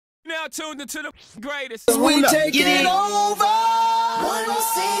Now tuned into the greatest. We taking it over. One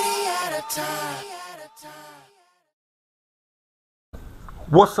city at a time.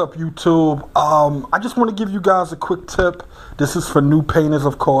 What's up, YouTube? I just want to give you guys a quick tip. This is for new painters,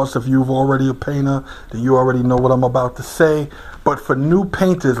 of course. If you've already a painter, then you already know what I'm about to say. But for new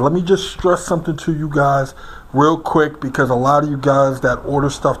painters, let me just stress something to you guys real quick, because a lot of you guys that order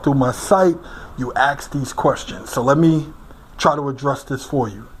stuff through my site, you ask these questions. So let me try to address this for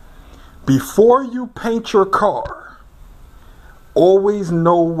you. Before you paint your car, always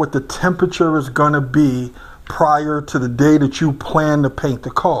know what the temperature is going to be prior to the day that you plan to paint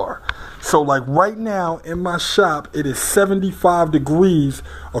the car. So like right now in my shop, it is 75 degrees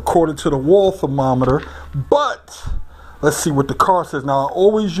according to the wall thermometer. But let's see what the car says. Now, I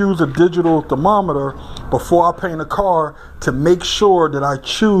always use a digital thermometer before I paint a car to make sure that I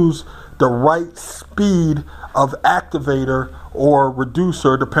choose the right speed of activator or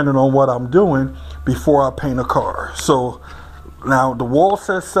reducer, depending on what I'm doing, before I paint a car. So now the wall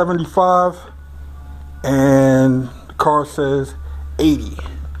says 75 and the car says 80.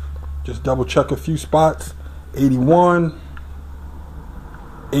 Just double check a few spots. 81,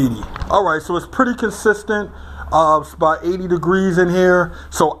 80. All right, so it's pretty consistent. It's about 80 degrees in here.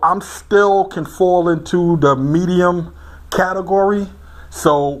 So I'm still can fall into the medium category.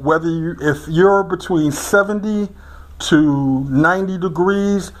 So whether if you're between 70 to 90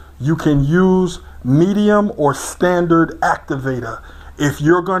 degrees, you can use medium or standard activator. If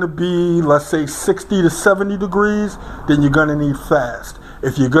you're going to be, let's say, 60 to 70 degrees, then you're going to need fast.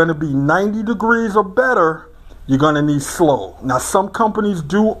 If you're going to be 90 degrees or better, you're going to need slow. Now, some companies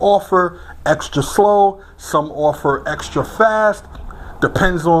do offer extra slow, some offer extra fast.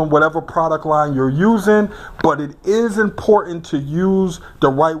 Depends on whatever product line you're using, but it is important to use the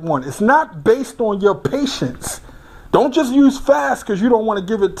right one. It's not based on your patience. Don't just use fast because you don't want to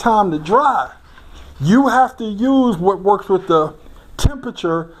give it time to dry. You have to use what works with the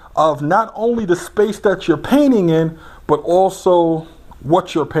temperature of not only the space that you're painting in, but also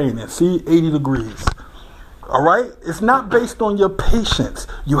what you're painting. See, 80 degrees. All right? It's not based on your patience.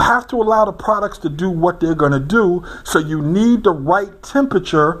 You have to allow the products to do what they're going to do. So you need the right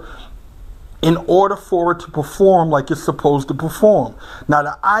temperature in order for it to perform like it's supposed to perform. Now,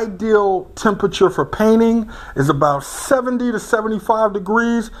 the ideal temperature for painting is about 70 to 75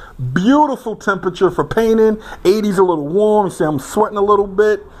 degrees. Beautiful temperature for painting. 80 is a little warm. You see, I'm sweating a little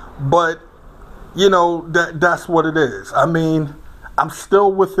bit, but you know, that's what it is. I mean, I'm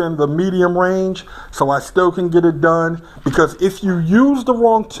still within the medium range, so I still can get it done. Because if you use the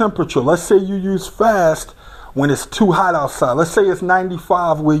wrong temperature, let's say you use fast when it's too hot outside. Let's say it's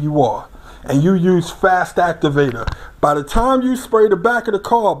 95 where you are, and you use fast activator. By the time you spray the back of the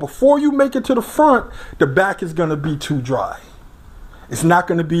car, before you make it to the front, the back is going to be too dry. It's not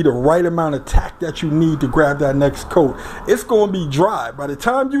going to be the right amount of tack that you need to grab that next coat. It's going to be dry. By the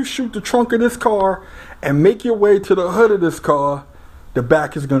time you shoot the trunk of this car and make your way to the hood of this car, the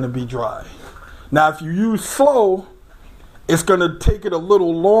back is going to be dry. Now, if you use slow, it's going to take it a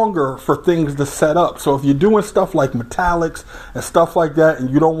little longer for things to set up. So if you're doing stuff like metallics and stuff like that, and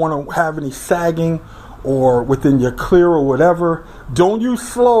you don't want to have any sagging or within your clear or whatever, don't use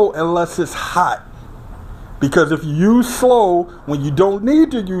slow unless it's hot. Because if you use slow when you don't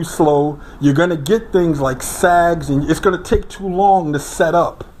need to use slow, you're going to get things like sags, and it's going to take too long to set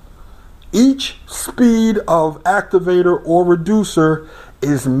up. Each speed of activator or reducer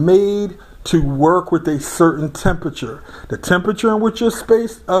is made to work with a certain temperature. The temperature in which your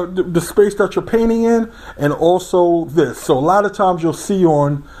space, the space that you're painting in, and also this. So a lot of times you'll see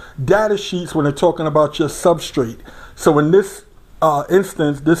on data sheets when they're talking about your substrate. So in this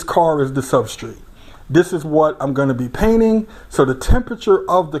instance, this car is the substrate. This is what I'm going to be painting. So the temperature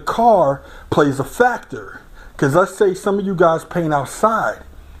of the car plays a factor. Because let's say some of you guys paint outside.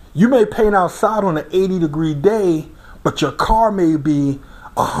 You may paint outside on an 80-degree day, but your car may be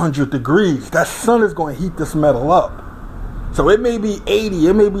 100 degrees. That sun is going to heat this metal up. So it may be 80,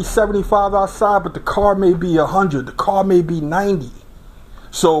 it may be 75 outside, but the car may be 100, the car may be 90.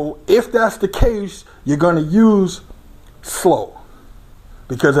 So if that's the case, you're going to use slow.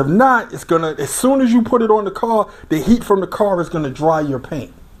 Because if not, it's going to, as soon as you put it on the car, the heat from the car is going to dry your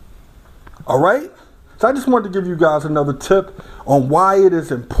paint. All right? So I just wanted to give you guys another tip on why it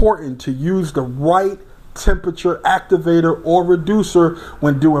is important to use the right temperature activator or reducer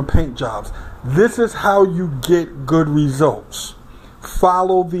when doing paint jobs. This is how you get good results.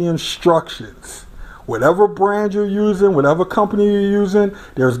 Follow the instructions. Whatever brand you're using, whatever company you're using,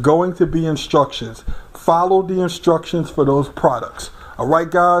 there's going to be instructions. Follow the instructions for those products. All right,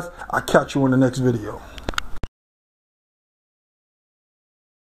 guys, I'll catch you in the next video.